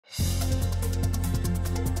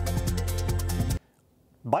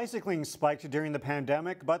Bicycling spiked during the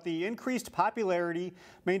pandemic, but the increased popularity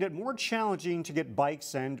made it more challenging to get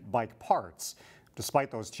bikes and bike parts.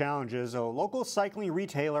 Despite those challenges, a local cycling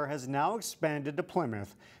retailer has now expanded to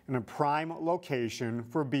Plymouth in a prime location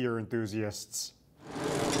for beer enthusiasts.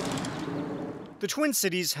 The Twin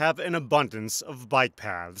Cities have an abundance of bike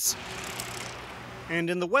paths. And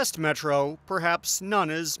in the West Metro, perhaps none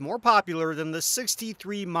is more popular than the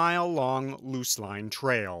 63-mile-long Luce Line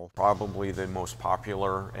Trail. Probably the most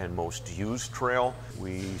popular and most used trail.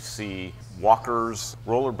 We see walkers,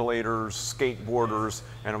 rollerbladers, skateboarders,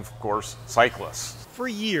 and of course, cyclists. For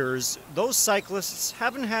years, those cyclists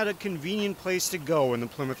haven't had a convenient place to go in the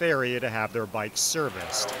Plymouth area to have their bikes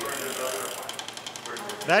serviced.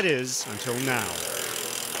 That is, until now.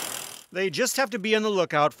 They just have to be on the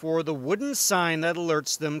lookout for the wooden sign that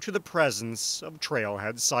alerts them to the presence of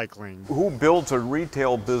Trailhead Cycling. Who builds a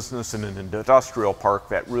retail business in an industrial park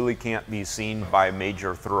that really can't be seen by a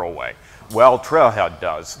major thoroughway? Well, Trailhead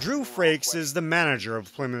does. Drew Frakes is the manager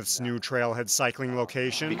of Plymouth's new Trailhead Cycling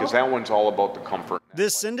location. Because that one's all about the comfort.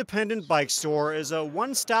 This independent bike store is a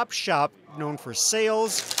one-stop shop known for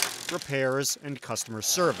sales, repairs, and customer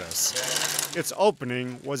service. Its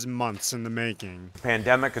opening was months in the making. The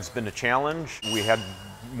pandemic has been a challenge. We had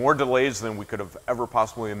more delays than we could have ever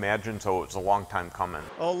possibly imagined, so it was a long time coming.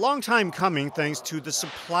 A long time coming thanks to the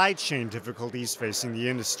supply chain difficulties facing the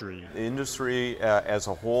industry. The industry as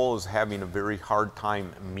a whole is having a very hard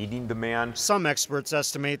time meeting demand. Some experts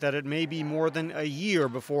estimate that it may be more than a year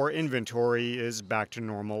before inventory is back to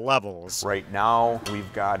normal levels. Right now,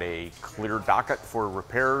 we've got a clear docket for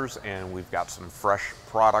repairs, and we've got some fresh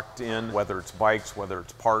product in, whether it's bikes, whether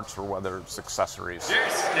it's parts, or whether it's accessories.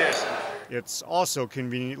 Yes. It's also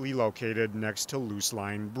conveniently located next to Luce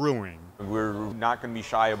Line Brewing. We're not going to be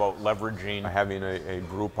shy about leveraging having a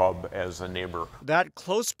brew pub as a neighbor. That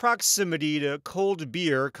close proximity to cold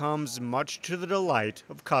beer comes much to the delight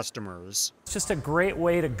of customers. It's just a great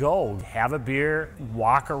way to go. Have a beer,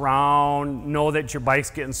 walk around, know that your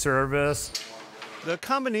bike's getting serviced. The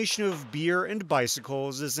combination of beer and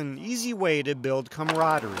bicycles is an easy way to build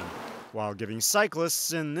camaraderie, while giving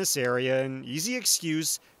cyclists in this area an easy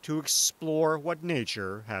excuse to explore what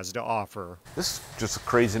nature has to offer. This is just a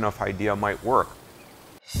crazy enough idea might work.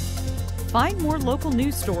 Find more local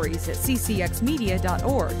news stories at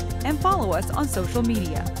ccxmedia.org and follow us on social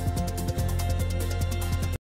media.